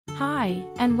Hi,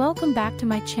 and welcome back to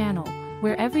my channel,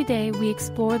 where every day we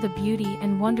explore the beauty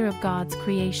and wonder of God's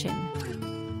creation.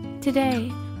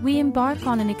 Today, we embark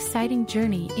on an exciting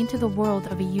journey into the world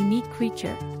of a unique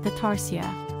creature, the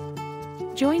Tarsier.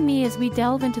 Join me as we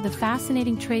delve into the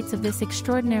fascinating traits of this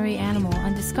extraordinary animal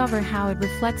and discover how it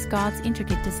reflects God's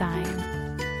intricate design.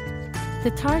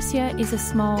 The Tarsier is a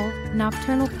small,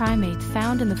 nocturnal primate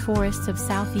found in the forests of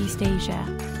Southeast Asia.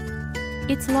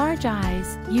 Its large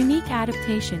eyes, unique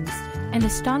adaptations, and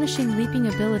astonishing leaping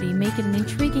ability make it an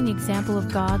intriguing example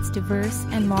of God's diverse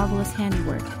and marvelous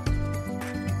handiwork.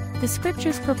 The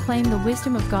scriptures proclaim the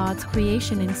wisdom of God's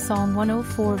creation in Psalm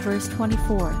 104 verse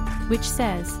 24, which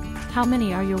says, "How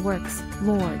many are your works,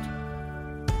 Lord?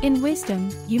 In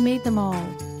wisdom, you made them all.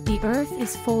 The earth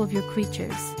is full of your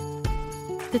creatures."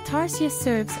 The Tarsier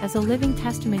serves as a living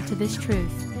testament to this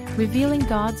truth, revealing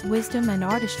God's wisdom and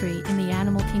artistry in the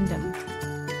animal kingdom.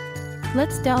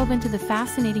 Let's delve into the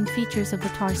fascinating features of the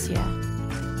Tarsier.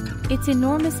 Its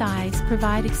enormous eyes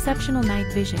provide exceptional night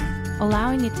vision,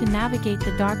 allowing it to navigate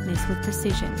the darkness with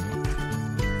precision.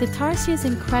 The Tarsier's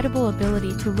incredible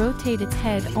ability to rotate its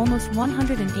head almost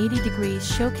 180 degrees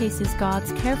showcases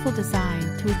God's careful design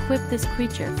to equip this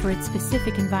creature for its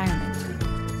specific environment.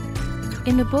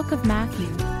 In the book of Matthew,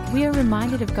 we are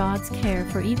reminded of God's care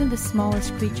for even the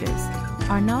smallest creatures.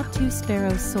 Are not 2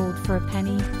 sparrows sold for a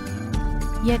penny?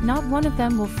 Yet not one of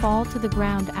them will fall to the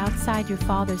ground outside your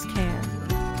Father's care.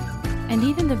 And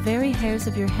even the very hairs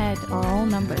of your head are all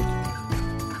numbered.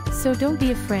 So don't be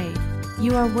afraid,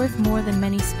 you are worth more than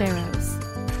many sparrows.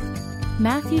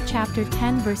 Matthew chapter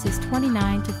 10 verses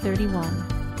 29 to 31.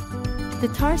 The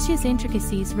Tarsier's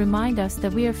intricacies remind us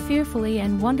that we are fearfully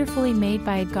and wonderfully made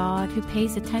by a God who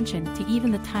pays attention to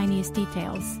even the tiniest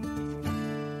details.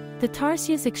 The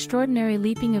Tarsier's extraordinary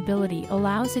leaping ability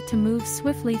allows it to move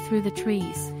swiftly through the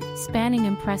trees, spanning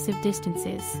impressive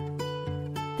distances.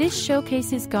 This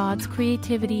showcases God's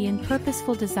creativity and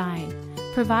purposeful design,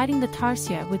 providing the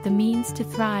Tarsier with the means to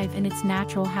thrive in its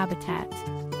natural habitat.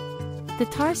 The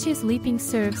Tarsier's leaping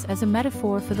serves as a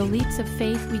metaphor for the leaps of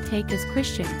faith we take as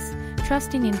Christians,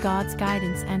 trusting in God's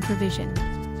guidance and provision.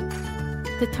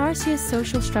 The Tarsier's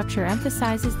social structure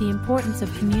emphasizes the importance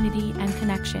of community and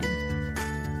connection.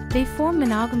 They form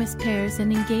monogamous pairs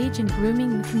and engage in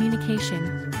grooming and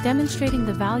communication, demonstrating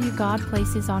the value God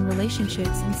places on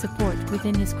relationships and support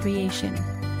within His creation.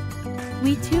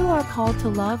 We too are called to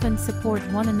love and support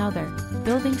one another,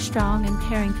 building strong and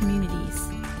caring communities.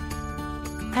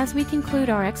 As we conclude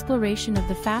our exploration of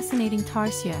the fascinating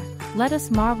Tarsier, let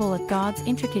us marvel at God's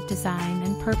intricate design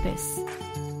and purpose.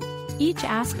 Each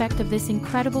aspect of this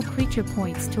incredible creature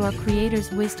points to our Creator's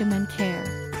wisdom and care.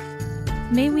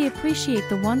 May we appreciate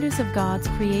the wonders of God's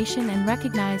creation and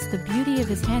recognize the beauty of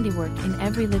His handiwork in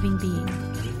every living being.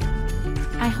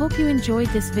 I hope you enjoyed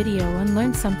this video and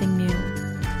learned something new.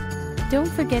 Don't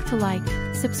forget to like,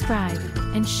 subscribe,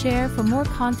 and share for more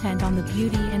content on the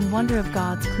beauty and wonder of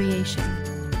God's creation.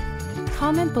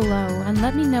 Comment below and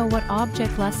let me know what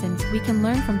object lessons we can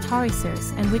learn from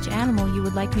Tarsiers and which animal you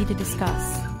would like me to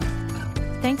discuss.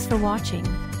 Thanks for watching.